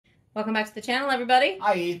Welcome back to the channel, everybody.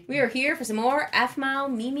 Hi. We are here for some more Aphmau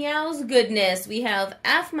MeeMeow's goodness. We have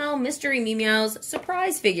Aphmau Mystery MeeMeow's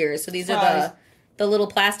surprise figures. So these are the little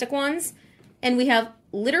plastic ones. And we have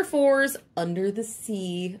Litter 4's Under the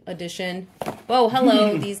Sea edition. Whoa,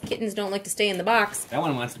 hello. These kittens don't like to stay in the box. That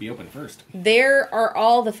one wants to be open first. There are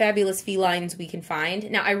all the fabulous felines we can find.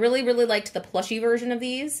 Now, I really, really liked the plushie version of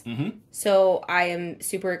these. So I am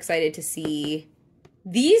super excited to see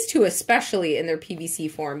these two, especially in their PVC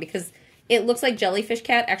form, because it looks like Jellyfish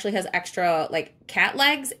Cat actually has extra, like, cat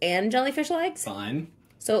legs and jellyfish legs. Fun.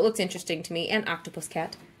 So it looks interesting to me. And Octopus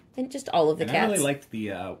Cat. And just all of the cats. I really liked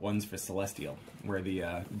the ones for Celestial, where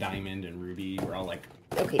the diamond and ruby were all, like,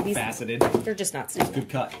 these, faceted. They're just not stable. Good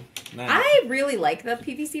cut. Nice. I really like the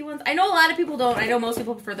PVC ones. I know a lot of people don't. I know most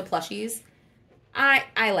people prefer the plushies.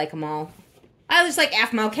 I like them all. I just like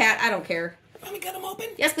Aphmau Cat. I don't care. Let me get them open.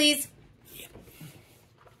 Yes, please.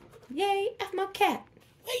 Yay, Aphmau Cat.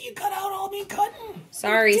 Hey, you cut out all me cutting.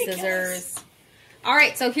 Sorry, scissors. All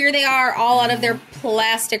right, so here they are, all out of their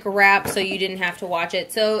plastic wrap, so you didn't have to watch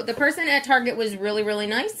it. So the person at Target was really, really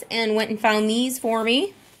nice and went and found these for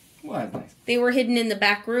me. What? Nice. They were hidden in the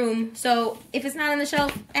back room, so if it's not on the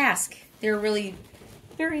shelf, ask. They're really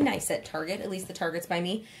very nice at Target, at least the Target's by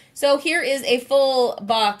me. So here is a full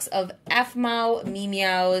box of Aphmau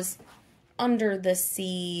MeeMeow's Under the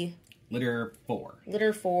Sea Litter 4.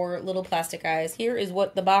 Litter 4 little plastic eyes. Here is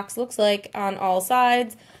what the box looks like on all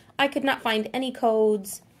sides. I could not find any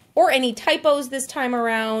codes or any typos this time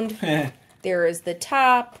around. There is the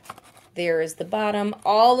top. There is the bottom.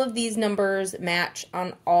 All of these numbers match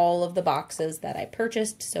on all of the boxes that I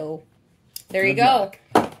purchased. So there you go.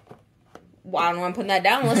 Well, I don't want to put that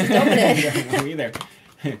down. Let's just open it. No, either.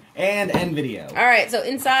 And end video. All right. So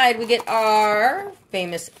inside we get our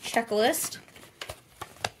famous checklist.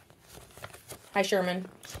 Hi, Sherman.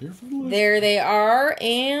 There they are,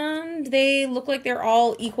 and they look like they're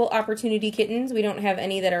all equal opportunity kittens. We don't have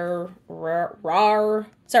any that are rar.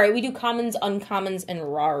 Sorry, we do commons, uncommons, and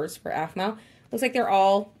rars for Aphmau. Looks like they're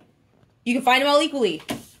all, you can find them all equally.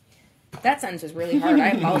 That sentence was really hard.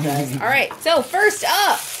 I apologize. All right, so first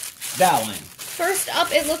up. That one. First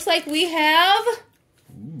up, it looks like we have.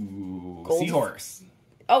 Ooh, gold. Seahorse.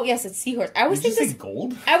 Oh, yes, it's seahorse. I always think it's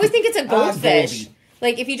gold. I always think it's a goldfish. Goldie.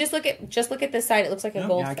 Like, if you just look at this side, it looks like a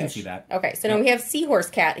goldfish. Yeah, I can see that. Okay, so now we have Seahorse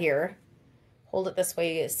Cat here. Hold it this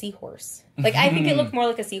way, you get a seahorse. Like, I think it looked more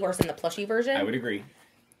like a seahorse in the plushie version. I would agree.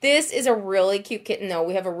 This is a really cute kitten, though.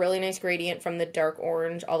 We have a really nice gradient from the dark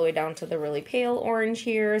orange all the way down to the really pale orange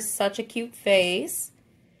here. Such a cute face.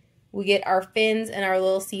 We get our fins and our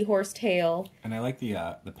little seahorse tail. And I like the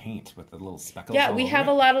paint with the little speckles. Yeah, we have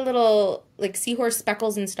a lot of little, like, seahorse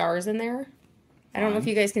speckles and stars in there. I don't know if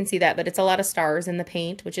you guys can see that, but it's a lot of stars in the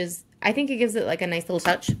paint, which is, I think it gives it like a nice little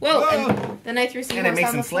touch. Whoa! And then I threw Seahorse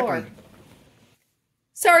on the floor. Slippery.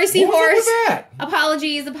 Sorry, Seahorse. What was that?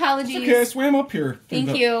 Apologies. It's okay, I swam up here.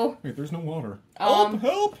 Thank you. Wait, there's no water. Help.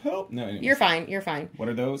 No, anyways. You're fine. You're fine. What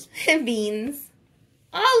are those? Beans.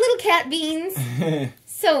 Oh, little cat beans.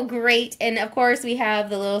 So great. And of course, we have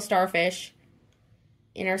the little starfish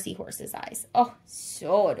in our seahorse's eyes. Oh,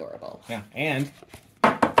 so adorable. Yeah, and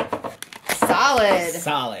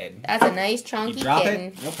Solid. That's a nice chunky kitten.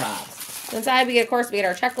 It, no props. So inside we get, of course, we get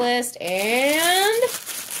our checklist and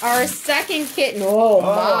our second kitten. Oh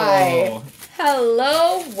my!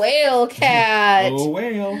 Hello, whale cat. Oh,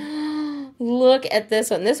 whale. Look at this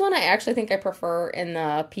one. This one I actually think I prefer in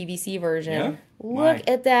the PVC version. Yeah? Look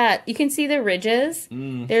at that. You can see the ridges.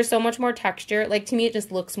 There's so much more texture. Like, to me, it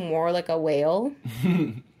just looks more like a whale.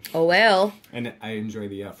 Oh, well. And I enjoy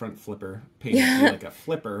the front flipper painted like a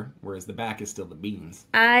flipper, whereas the back is still the beans.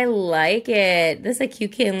 I like it. This is a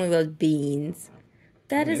cute kitten with those beans.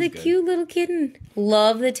 That is a cute little kitten.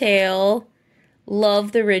 Love the tail.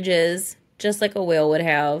 Love the ridges, just like a whale would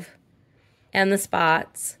have. And the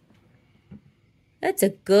spots. That's a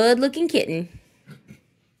good-looking kitten.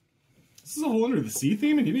 This is a whole Under the Sea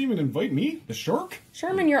theme, and you didn't even invite me? The shark?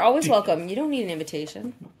 Sherman, you're always welcome. You don't need an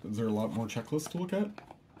invitation. Is there a lot more checklists to look at?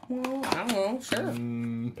 Well, I don't know. Sure.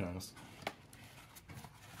 Pass.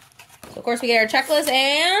 So, of course, we get our checklist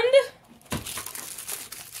and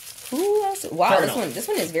who else? Wow, Turtle. this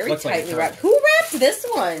one is very Looks like tightly wrapped. Who wrapped this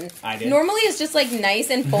one? I did. Normally, it's just like nice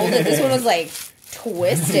and folded. This one was like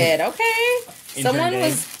twisted. Okay, someone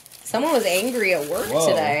was angry at work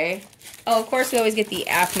today. Oh, of course, we always get the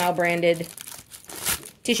Aphmau branded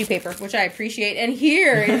tissue paper, which I appreciate. And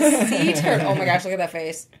here is Sea Turtle. Oh my gosh, look at that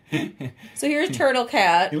face. So here's Turtle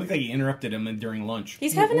Cat. He looked like he interrupted him during lunch.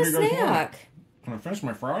 He's having a snack. Can I finish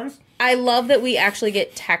my fries? I love that we actually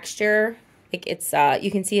get texture. Like, it's,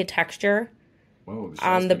 you can see a texture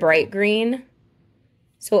on the bright green.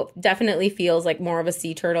 So it definitely feels like more of a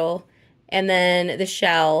sea turtle. And then the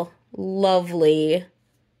shell, lovely.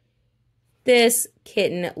 This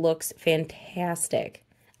kitten looks fantastic.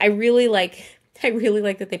 I really like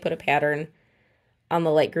that they put a pattern on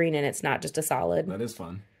the light green and it's not just a solid. That is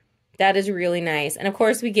fun. That is really nice. And of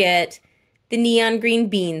course we get the neon green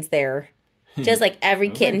beans there. Just like every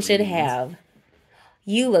kitten should have.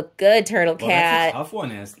 You look good, Turtle Cat. That's a tough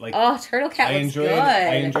one. Like, oh, Turtle Cat looks good.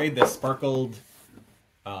 I enjoyed the sparkled,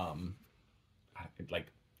 like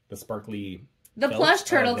the sparkly. The plush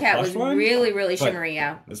Turtle Cat was really, really shimmery,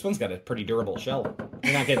 yeah. This one's got a pretty durable shell.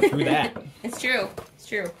 You're not getting through that. It's true. It's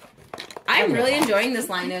true. I'm really enjoying this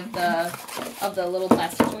line of the little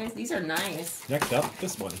plastic toys. These are nice. Next up,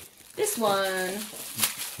 this one. This one.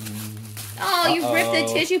 Oh, you ripped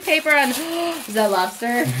the tissue paper on. Is that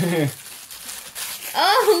lobster?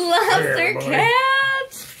 Oh, Lobster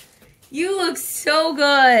Cat! You look so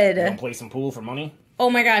good. You want to play some pool for money? Oh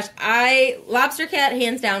my gosh, Lobster Cat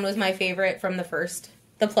hands down was my favorite from the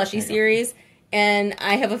plushie series, and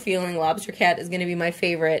I have a feeling Lobster Cat is going to be my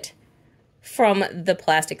favorite from the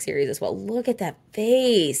plastic series as well. Look at that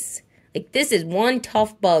face. Like, this is one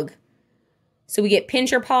tough bug. So we get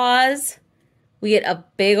pincher paws. We get a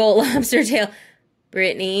big old lobster tail.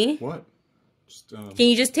 Brittany. What? Can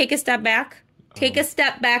you just take a step back? Take a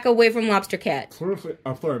step back away from Lobster Cat.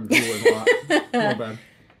 I thought I'm doing a lot. My bad.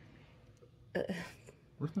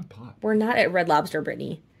 Where's my pot? We're not at Red Lobster,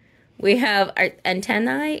 Brittany. We have our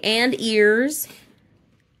antennae and ears.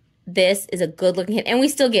 This is a good looking hit. And we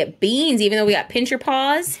still get beans, even though we got pincher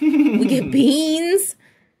paws. We get beans.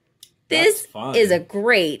 This is a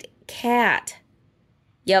great cat.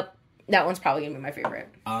 Yep. That one's probably going to be my favorite.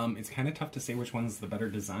 It's kind of tough to say which one's the better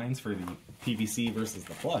designs for the PVC versus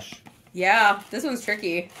the plush. Yeah, this one's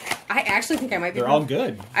tricky. I actually think I might be... They're all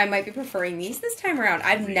good. I might be preferring these this time around.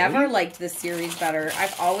 I've never liked this series better.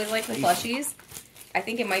 I've always liked the plushies. I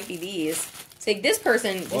think it might be these. So this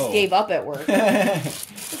person just gave up at work.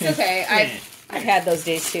 It's okay. I've had those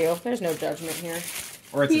days too. There's no judgment here.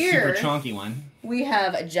 Or it's a super chonky one. We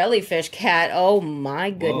have a jellyfish cat. Oh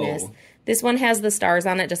my goodness. Whoa. This one has the stars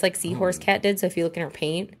on it just like Seahorse Cat did. So if you look in her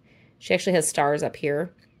paint, she actually has stars up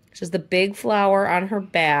here. She has the big flower on her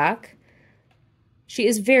back. She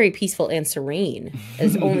is very peaceful and serene,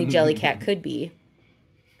 as only Jellycat could be.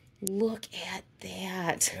 Look at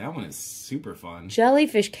that. That one is super fun.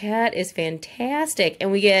 Jellyfish Cat is fantastic. And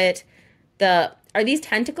we get are these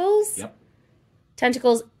tentacles? Yep.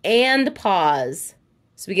 Tentacles and paws.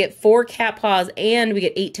 So we get 4 cat paws and we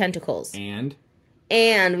get 8 tentacles. And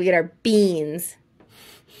we get our beans.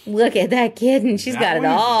 Look at that kitten. She's got it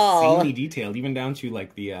all. Insanely detailed, even down to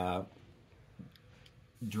like the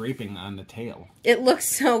draping on the tail. It looks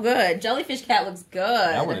so good. Jellyfish Cat looks good.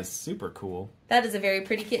 That one is super cool. That is a very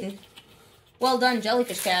pretty kitten. Well done,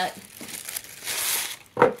 Jellyfish Cat.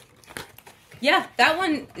 Yeah, that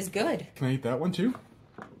one is good. Can I eat that one too?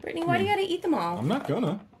 Brittany, why do you gotta eat them all? I'm not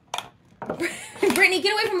gonna. Brittany,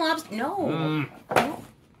 get away from lobster. No. No.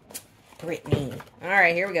 Brittany.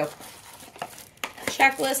 Alright, here we go.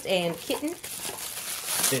 Checklist and kitten.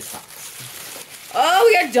 This box. Oh,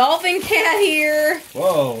 we got Dolphin Cat here.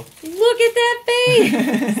 Whoa. Look at that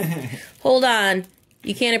face. Hold on.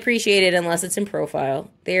 You can't appreciate it unless it's in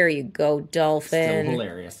profile. There you go, Dolphin. Still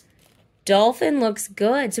hilarious. Dolphin looks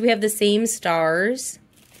good. So we have the same stars.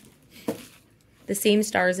 The same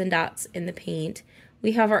stars and dots in the paint.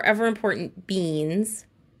 We have our ever-important beans.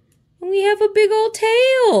 And we have a big old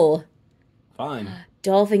tail. Fine.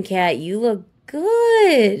 Dolphin Cat, you look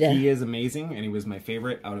good. He is amazing, and he was my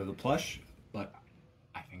favorite out of the plush. But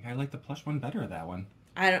I think I like the plush one better, that one.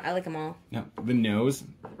 I like them all. No, the nose.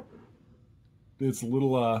 It's a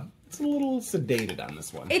little sedated on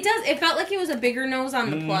this one. It does. It felt like it was a bigger nose on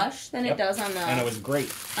the plush than it does on the... And it was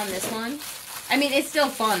great. On this one. I mean, it's still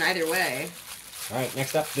fun either way. All right,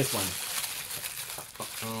 next up, this one.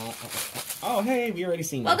 Oh, hey, we already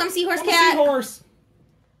seen Welcome, one. Seahorse Cat. Seahorse.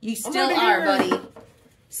 You still are, buddy.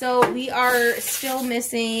 So we are still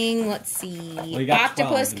missing, let's see,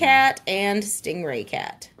 Octopus Cat and Stingray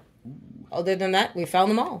Cat. Other than that, we found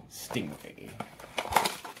them all. Stingray.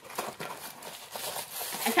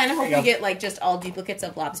 I kind of hope we get like just all duplicates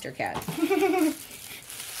of Lobster Cat.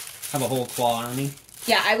 Have a whole claw army.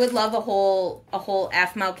 Yeah, I would love a whole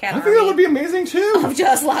Aphmau Cat army. I think that would be amazing too. Of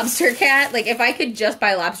just Lobster Cat. Like if I could just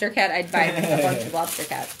buy Lobster Cat, I'd buy a bunch of Lobster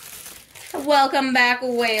Cat. Welcome back,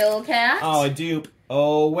 Whale Cat. Oh, a dupe.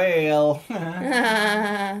 Oh, whale. He's so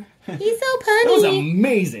punny. That was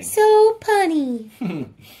amazing. So punny.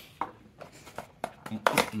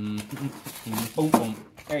 Boom, boom.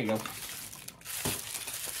 There you go.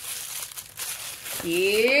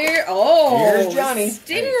 Here. Oh, here's Johnny.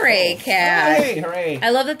 Stingray cat. Hooray, hooray. I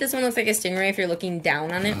love that this one looks like a stingray if you're looking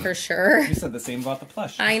down on it for sure. You said the same about the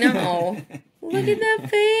plush. I know. Look at that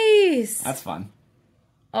face. That's fun.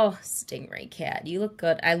 Oh, Stingray cat. You look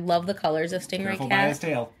good. I love the colors of Stingray Careful cat. by his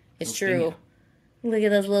tail. It's true. Look at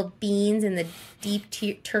those little beans in the deep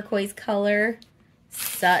turquoise color.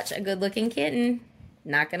 Such a good looking kitten.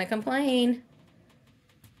 Not gonna complain.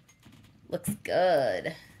 Looks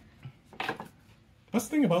good. Best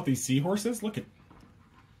thing about these seahorses, look at...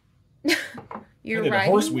 You're I did a riding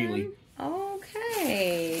horse them? wheelie.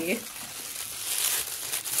 Okay.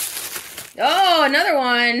 Oh, another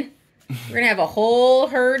one. We're gonna have a whole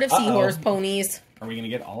herd of seahorse ponies. Are we gonna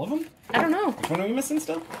get all of them? I don't know. Which one are we missing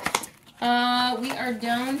still? We are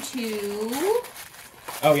down to...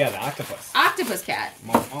 Oh yeah, the octopus. Octopus cat.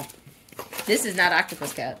 Oh. This is not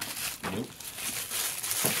octopus cat. Nope.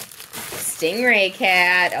 Stingray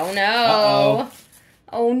cat. Oh no. Uh-oh.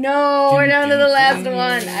 Oh no, we're down to the last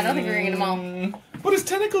one. I don't think we're gonna get them all. But his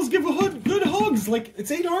tentacles give good hugs. Like,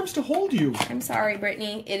 it's 8 arms to hold you. I'm sorry,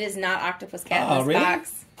 Brittany. It is not octopus cat in this really?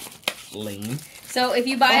 box. Lame. So if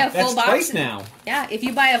you buy a full that's box... twice now. Yeah, if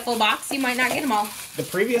you buy a full box, you might not get them all. The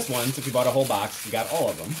previous ones, if you bought a whole box, you got all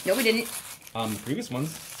of them. No, we didn't. The previous ones,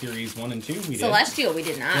 Series 1 and 2, we did. Celestial, we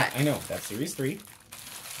did not. Yeah, I know. That's Series 3.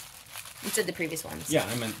 You said the previous ones. Yeah,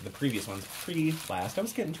 I meant the previous ones. Last. I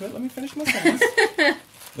was getting to it. Let me finish my sentence.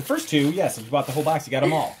 The first 2, yes, if you bought the whole box, you got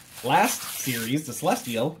them all. Last series, the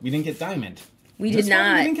Celestial, we didn't get Diamond. We did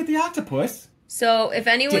not. We didn't get the Octopus. So if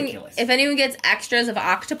anyone Ridiculous. gets extras of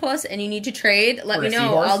octopus and you need to trade, let Or me a know.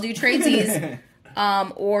 seahorse. I'll do tradesies.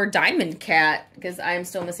 Or Diamond Cat, because I'm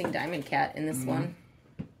still missing Diamond Cat in this one.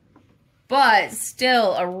 But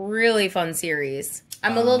still a really fun series.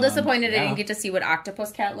 I'm a little disappointed I didn't get to see what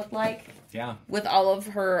Octopus Cat looked like. Yeah. With all of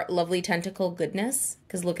her lovely tentacle goodness.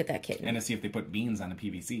 Because look at that kitten. And to see if they put beans on a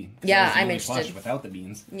PVC. Yeah, I'm I'm interested. Plush without the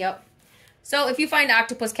beans. Yep. So if you find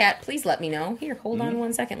Octopus Cat, please let me know. Here, hold on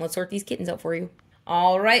 1 second. Let's sort these kittens out for you.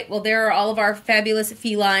 All right. Well, there are all of our fabulous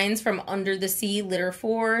felines from Under the Sea Litter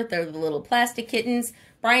 4. They're the little plastic kittens.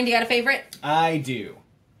 Brian, do you got a favorite? I do.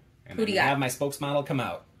 And Who do you got? have my spokesmodel come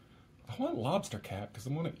out. I want Lobster Cat because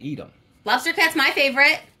I want to eat them. Lobster Cat's my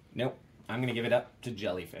favorite. Nope. I'm going to give it up to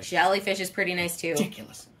Jellyfish. Jellyfish is pretty nice, too.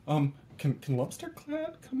 Ridiculous. Can Lobster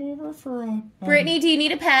Cat come over for a... Brittany, do you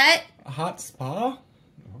need a pet? A hot spa?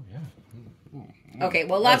 Oh, yeah. Okay,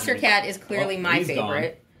 well, Lobster Cat is clearly my he's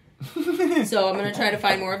favorite. So I'm going to try to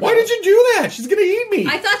find more of them. Why did you do that? She's going to eat me.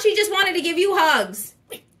 I thought she just wanted to give you hugs.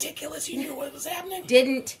 Ridiculous. You knew what was happening.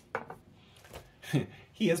 Didn't.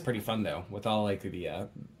 He is pretty fun, though, with all, like, the...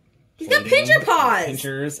 He's got pincher paws.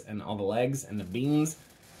 Pinchers and all the legs and the beans.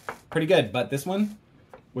 Pretty good, but this one,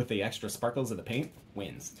 with the extra sparkles of the paint,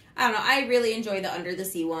 wins. I don't know. I really enjoy the Under the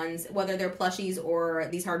Sea ones, whether they're plushies or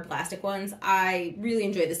these hard plastic ones. I really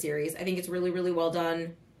enjoy the series. I think it's really, really well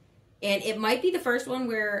done. And it might be the first one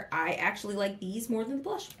where I actually like these more than the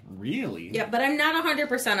plush. Really? Yeah, but I'm not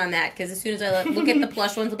 100% on that, because as soon as I look at the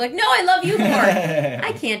plush ones, I'm like, no, I love you more.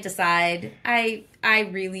 I can't decide. I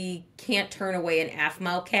really can't turn away an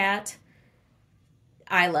Aphmau cat.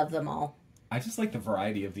 I love them all. I just like the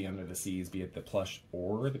variety of the Under the Seas, be it the plush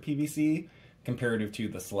or the PVC, comparative to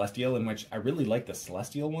the Celestial, in which I really like the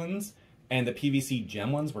Celestial ones, and the PVC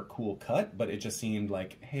gem ones were cool cut, but it just seemed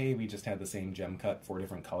like, hey, we just had the same gem cut, 4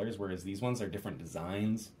 different colors, whereas these ones are different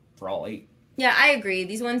designs for all 8. Yeah, I agree.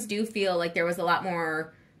 These ones do feel like there was a lot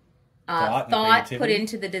more thought put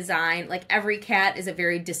into the design. Like, every cat is a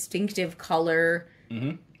very distinctive color.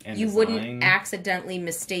 Mm-hmm. And you design. wouldn't accidentally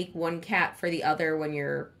mistake one cat for the other when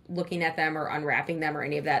you're looking at them or unwrapping them or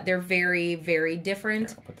any of that. They're very, very different.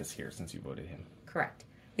 Here, I'll put this here since you voted him. Correct.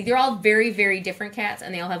 Like, they're all very, very different cats,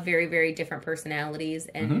 and they all have very, very different personalities.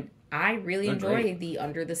 And I really enjoy the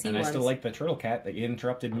Under the Sea ones. And I still like the turtle cat that you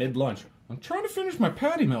interrupted mid-lunch. I'm trying to finish my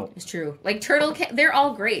patty melt. It's true. Like, turtle cat, they're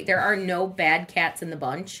all great. There are no bad cats in the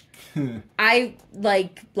bunch. I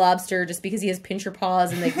like Lobster just because he has pincher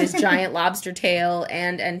paws and, like, this giant lobster tail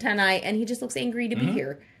and antennae, and he just looks angry to be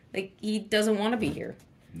here. Like, he doesn't want to be here.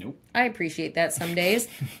 Nope. I appreciate that some days.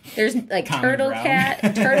 There's, like, Common Turtle ground.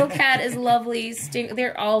 Cat. Turtle Cat is lovely.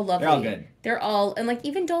 They're all lovely. They're all good. They're all, and, like,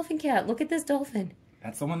 even Dolphin Cat. Look at this dolphin.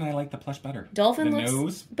 That's the one I like the plush better. Dolphin the looks...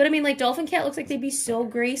 nose. But, I mean, like, Dolphin Cat looks like they'd be so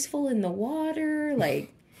graceful in the water.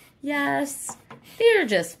 Like, yes. They're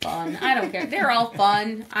just fun. I don't care. They're all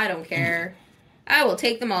fun. I don't care. I will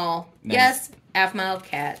take them all. Nice. Yes, Aphmau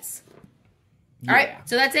cats. Yeah. All right,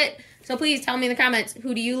 so that's it. So please tell me in the comments,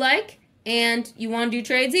 who do you like? And you want to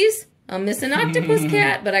do tradesies? I'm missing Octopus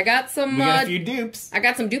Cat, but I got some... We got a few dupes. I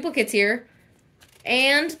got some duplicates here.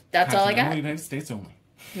 And that's all I got. United States only.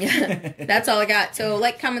 That's all I got. So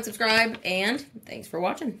like, comment, subscribe, and thanks for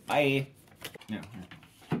watching. Bye. Now,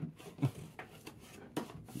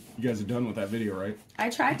 you guys are done with that video, right? I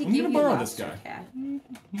tried to I'm give gonna you borrow lobster this guy. cat.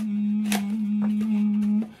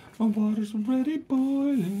 My water's already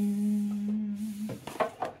boiling.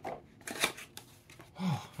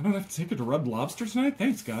 Oh, I don't have to take it to Red Lobster tonight?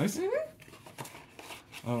 Thanks, guys. You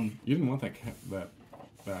didn't want that cat that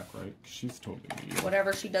back, right? She's totally mean.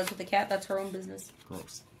 Whatever she does with the cat, that's her own business.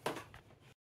 Gross.